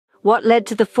What led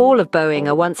to the fall of Boeing,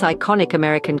 a once iconic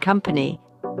American company?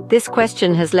 This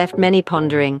question has left many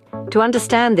pondering. To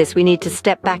understand this, we need to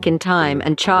step back in time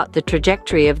and chart the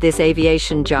trajectory of this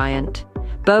aviation giant.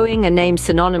 Boeing, a name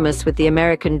synonymous with the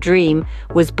American dream,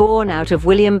 was born out of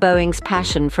William Boeing's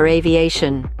passion for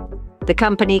aviation. The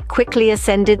company quickly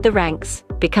ascended the ranks,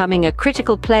 becoming a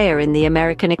critical player in the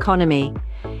American economy.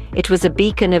 It was a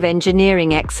beacon of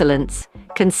engineering excellence,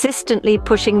 consistently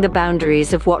pushing the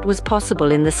boundaries of what was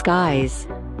possible in the skies.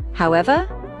 However,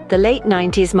 the late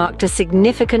 90s marked a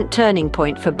significant turning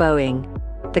point for Boeing.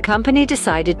 The company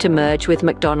decided to merge with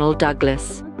McDonnell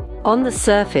Douglas. On the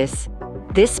surface,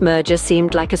 this merger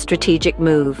seemed like a strategic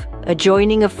move, a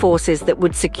joining of forces that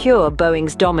would secure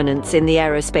Boeing's dominance in the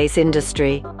aerospace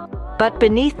industry. But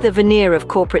beneath the veneer of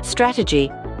corporate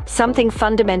strategy, something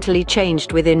fundamentally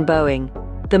changed within Boeing.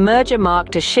 The merger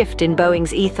marked a shift in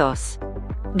Boeing's ethos.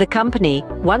 The company,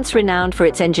 once renowned for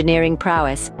its engineering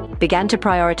prowess, began to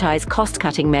prioritize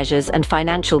cost-cutting measures and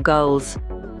financial goals.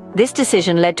 This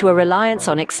decision led to a reliance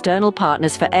on external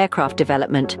partners for aircraft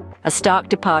development, a stark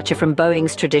departure from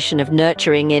Boeing's tradition of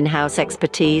nurturing in-house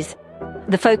expertise.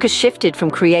 The focus shifted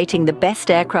from creating the best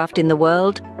aircraft in the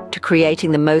world to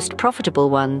creating the most profitable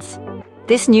ones.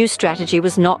 This new strategy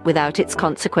was not without its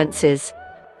consequences.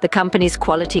 The company's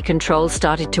quality control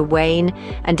started to wane,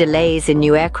 and delays in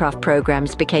new aircraft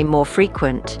programs became more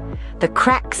frequent. The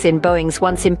cracks in Boeing's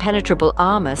once impenetrable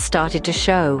armor started to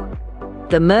show.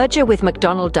 The merger with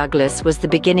McDonnell Douglas was the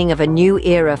beginning of a new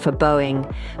era for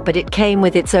Boeing, but it came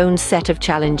with its own set of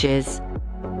challenges.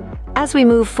 As we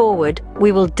move forward,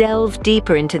 we will delve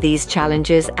deeper into these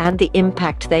challenges and the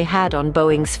impact they had on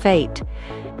Boeing's fate.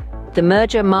 The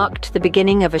merger marked the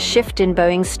beginning of a shift in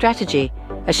Boeing's strategy,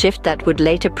 a shift that would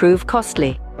later prove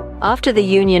costly. After the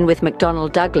union with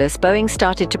McDonnell Douglas, Boeing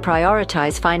started to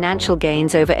prioritize financial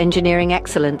gains over engineering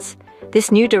excellence.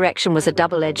 This new direction was a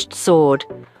double-edged sword.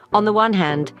 On the one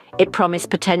hand, it promised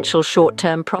potential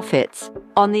short-term profits.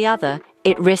 On the other,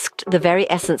 it risked the very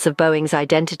essence of Boeing's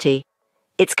identity,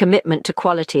 its commitment to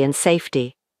quality and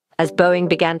safety. As Boeing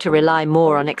began to rely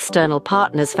more on external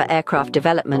partners for aircraft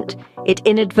development, it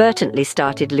inadvertently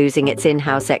started losing its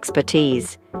in-house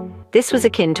expertise. This was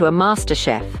akin to a master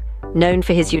chef, known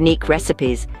for his unique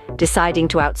recipes, deciding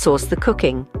to outsource the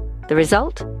cooking. The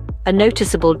result? A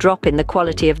noticeable drop in the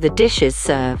quality of the dishes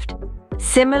served.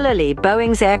 Similarly,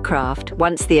 Boeing's aircraft,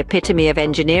 once the epitome of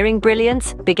engineering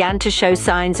brilliance, began to show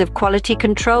signs of quality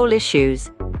control issues.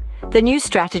 The new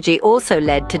strategy also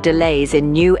led to delays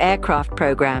in new aircraft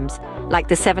programs, like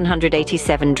the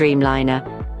 787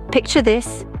 Dreamliner. Picture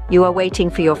this: you are waiting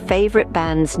for your favorite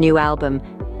band's new album,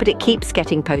 but it keeps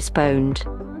getting postponed.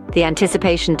 The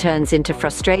anticipation turns into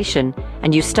frustration,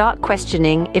 and you start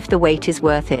questioning if the wait is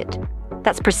worth it.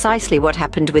 That's precisely what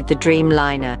happened with the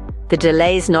Dreamliner. The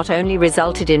delays not only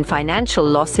resulted in financial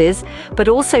losses, but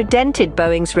also dented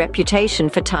Boeing's reputation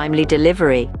for timely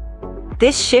delivery.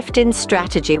 This shift in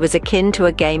strategy was akin to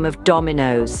a game of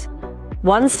dominoes.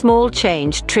 One small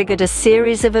change triggered a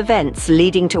series of events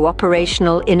leading to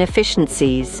operational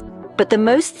inefficiencies. But the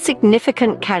most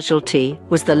significant casualty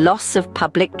was the loss of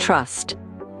public trust.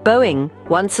 Boeing,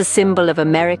 once a symbol of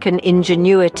American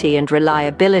ingenuity and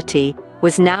reliability,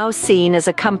 was now seen as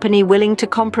a company willing to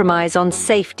compromise on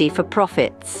safety for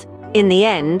profits. In the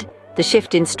end, the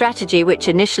shift in strategy, which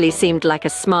initially seemed like a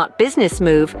smart business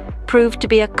move, proved to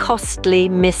be a costly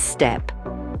misstep.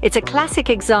 It's a classic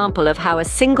example of how a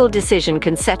single decision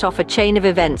can set off a chain of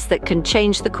events that can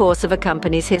change the course of a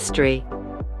company's history.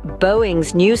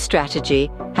 Boeing's new strategy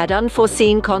had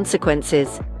unforeseen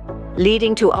consequences,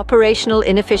 leading to operational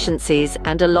inefficiencies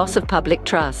and a loss of public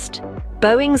trust.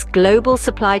 Boeing's global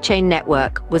supply chain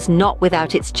network was not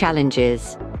without its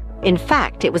challenges. In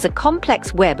fact, it was a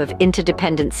complex web of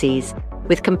interdependencies,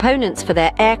 with components for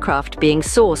their aircraft being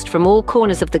sourced from all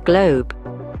corners of the globe.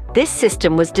 This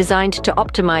system was designed to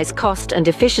optimize cost and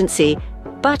efficiency,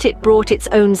 but it brought its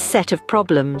own set of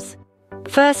problems.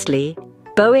 Firstly,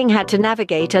 Boeing had to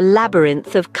navigate a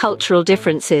labyrinth of cultural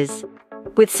differences.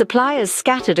 With suppliers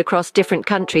scattered across different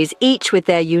countries, each with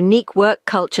their unique work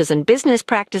cultures and business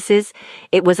practices,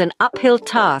 it was an uphill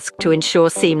task to ensure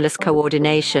seamless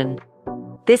coordination.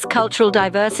 This cultural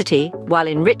diversity, while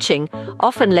enriching,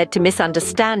 often led to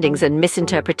misunderstandings and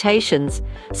misinterpretations,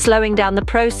 slowing down the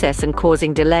process and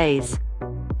causing delays.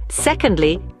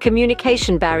 Secondly,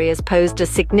 communication barriers posed a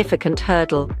significant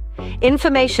hurdle.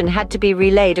 Information had to be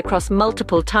relayed across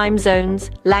multiple time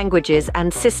zones, languages,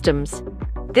 and systems.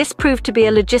 This proved to be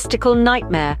a logistical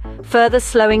nightmare, further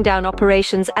slowing down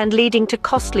operations and leading to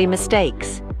costly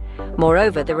mistakes.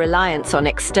 Moreover, the reliance on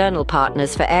external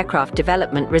partners for aircraft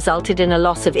development resulted in a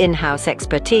loss of in-house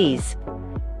expertise.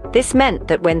 This meant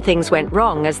that when things went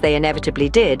wrong, as they inevitably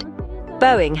did,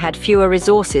 Boeing had fewer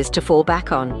resources to fall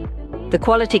back on. The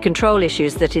quality control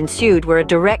issues that ensued were a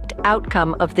direct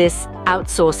outcome of this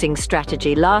outsourcing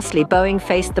strategy. Lastly, Boeing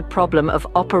faced the problem of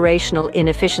operational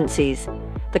inefficiencies.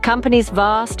 The company's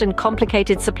vast and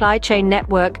complicated supply chain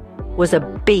network was a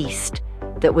beast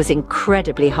that was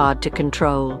incredibly hard to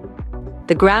control.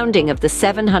 The grounding of the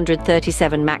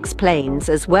 737 MAX planes,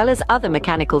 as well as other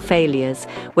mechanical failures,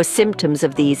 were symptoms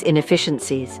of these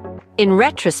inefficiencies. In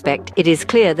retrospect, it is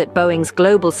clear that Boeing's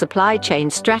global supply chain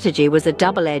strategy was a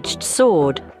double-edged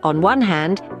sword. On one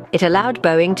hand, it allowed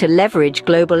Boeing to leverage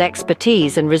global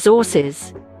expertise and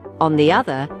resources. On the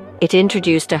other, it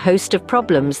introduced a host of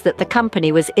problems that the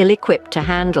company was ill-equipped to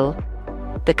handle.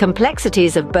 The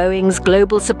complexities of Boeing's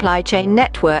global supply chain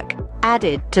network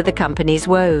added to the company's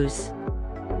woes.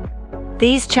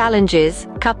 These challenges,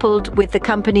 coupled with the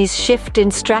company's shift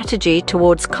in strategy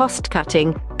towards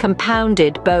cost-cutting,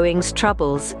 compounded Boeing's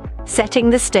troubles, setting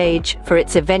the stage for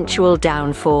its eventual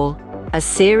downfall. A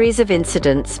series of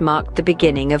incidents marked the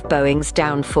beginning of Boeing's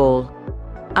downfall.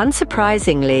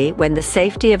 Unsurprisingly, when the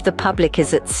safety of the public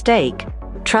is at stake,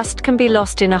 trust can be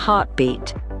lost in a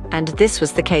heartbeat, and this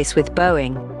was the case with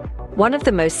Boeing. One of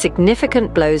the most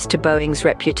significant blows to Boeing's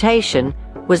reputation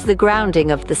was the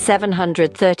grounding of the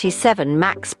 737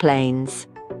 MAX planes.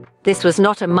 This was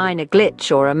not a minor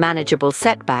glitch or a manageable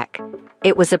setback.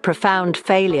 It was a profound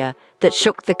failure that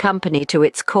shook the company to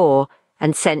its core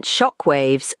and sent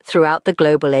shockwaves throughout the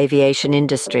global aviation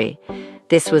industry.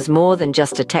 This was more than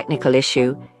just a technical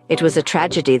issue. It was a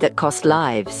tragedy that cost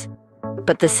lives.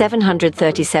 But the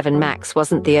 737 MAX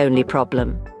wasn't the only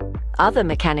problem. Other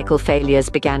mechanical failures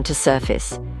began to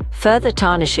surface, further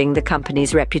tarnishing the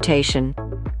company's reputation.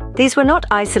 These were not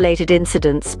isolated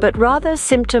incidents, but rather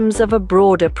symptoms of a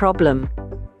broader problem.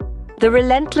 The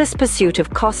relentless pursuit of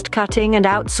cost-cutting and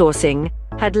outsourcing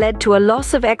had led to a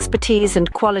loss of expertise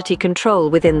and quality control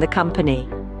within the company.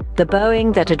 The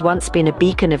Boeing that had once been a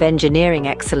beacon of engineering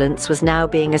excellence was now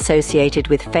being associated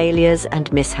with failures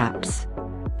and mishaps.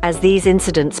 As these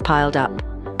incidents piled up,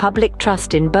 public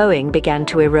trust in Boeing began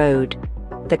to erode.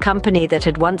 The company that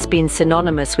had once been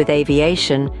synonymous with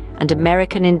aviation and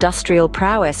American industrial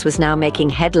prowess was now making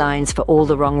headlines for all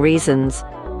the wrong reasons.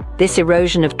 This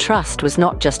erosion of trust was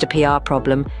not just a PR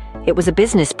problem, it was a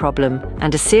business problem,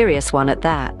 and a serious one at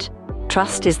that.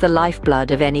 Trust is the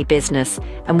lifeblood of any business,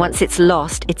 and once it's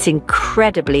lost, it's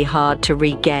incredibly hard to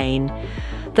regain.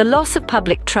 The loss of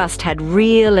public trust had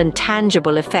real and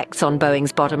tangible effects on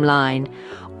Boeing's bottom line.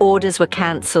 Orders were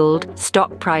cancelled,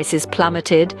 stock prices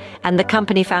plummeted, and the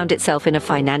company found itself in a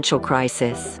financial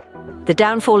crisis. The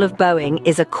downfall of Boeing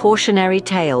is a cautionary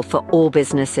tale for all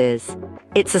businesses.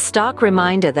 It's a stark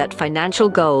reminder that financial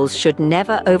goals should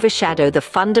never overshadow the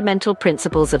fundamental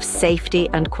principles of safety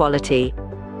and quality.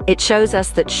 It shows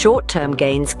us that short-term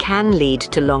gains can lead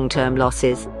to long-term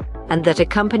losses, and that a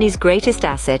company's greatest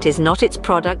asset is not its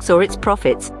products or its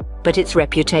profits, but its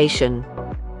reputation.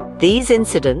 These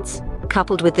incidents,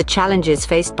 coupled with the challenges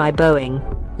faced by Boeing,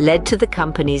 led to the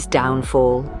company's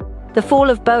downfall. The fall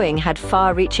of Boeing had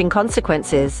far-reaching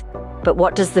consequences, but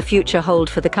what does the future hold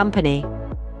for the company?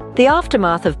 The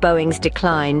aftermath of Boeing's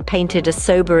decline painted a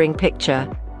sobering picture.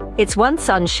 Its once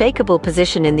unshakable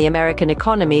position in the American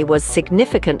economy was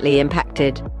significantly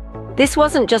impacted. This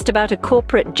wasn't just about a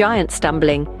corporate giant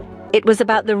stumbling, it was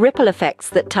about the ripple effects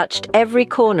that touched every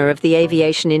corner of the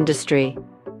aviation industry.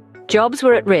 Jobs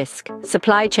were at risk,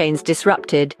 supply chains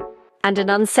disrupted, and an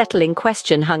unsettling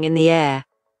question hung in the air.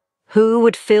 Who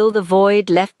would fill the void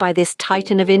left by this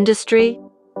titan of industry?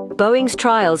 Boeing's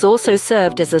trials also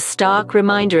served as a stark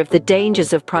reminder of the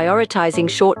dangers of prioritizing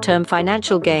short-term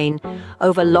financial gain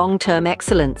over long-term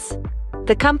excellence.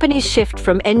 The company's shift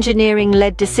from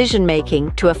engineering-led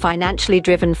decision-making to a financially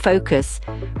driven focus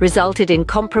resulted in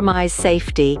compromised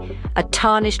safety, a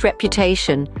tarnished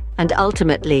reputation, and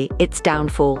ultimately its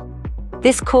downfall.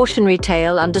 This cautionary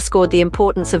tale underscored the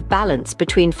importance of balance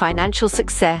between financial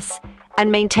success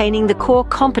and maintaining the core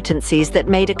competencies that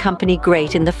made a company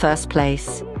great in the first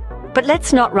place. But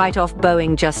let's not write off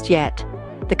Boeing just yet.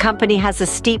 The company has a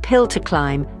steep hill to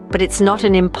climb, but it's not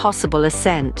an impossible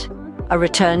ascent. A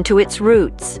return to its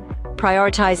roots,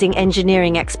 prioritizing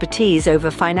engineering expertise over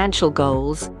financial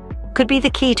goals, could be the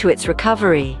key to its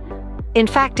recovery. In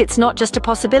fact, it's not just a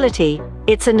possibility,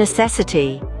 it's a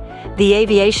necessity. The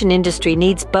aviation industry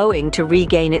needs Boeing to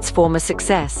regain its former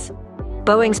success.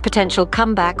 Boeing's potential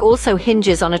comeback also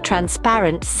hinges on a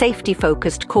transparent,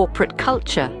 safety-focused corporate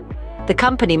culture. The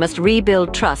company must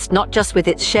rebuild trust not just with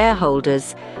its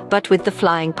shareholders, but with the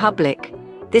flying public.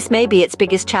 This may be its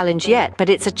biggest challenge yet, but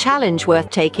it's a challenge worth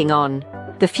taking on.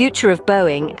 The future of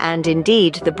Boeing, and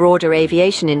indeed the broader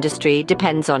aviation industry,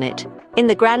 depends on it. In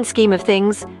the grand scheme of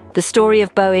things, the story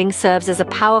of Boeing serves as a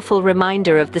powerful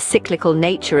reminder of the cyclical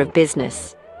nature of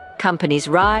business. Companies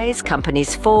rise,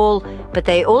 companies fall, but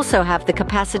they also have the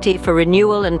capacity for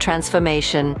renewal and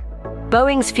transformation.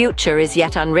 Boeing's future is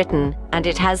yet unwritten, and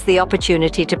it has the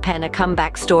opportunity to pen a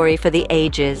comeback story for the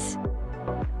ages.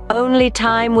 Only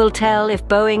time will tell if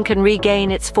Boeing can regain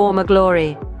its former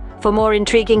glory. For more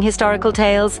intriguing historical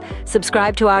tales,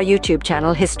 subscribe to our YouTube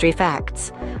channel, History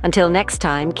Facts. Until next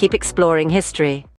time, keep exploring history.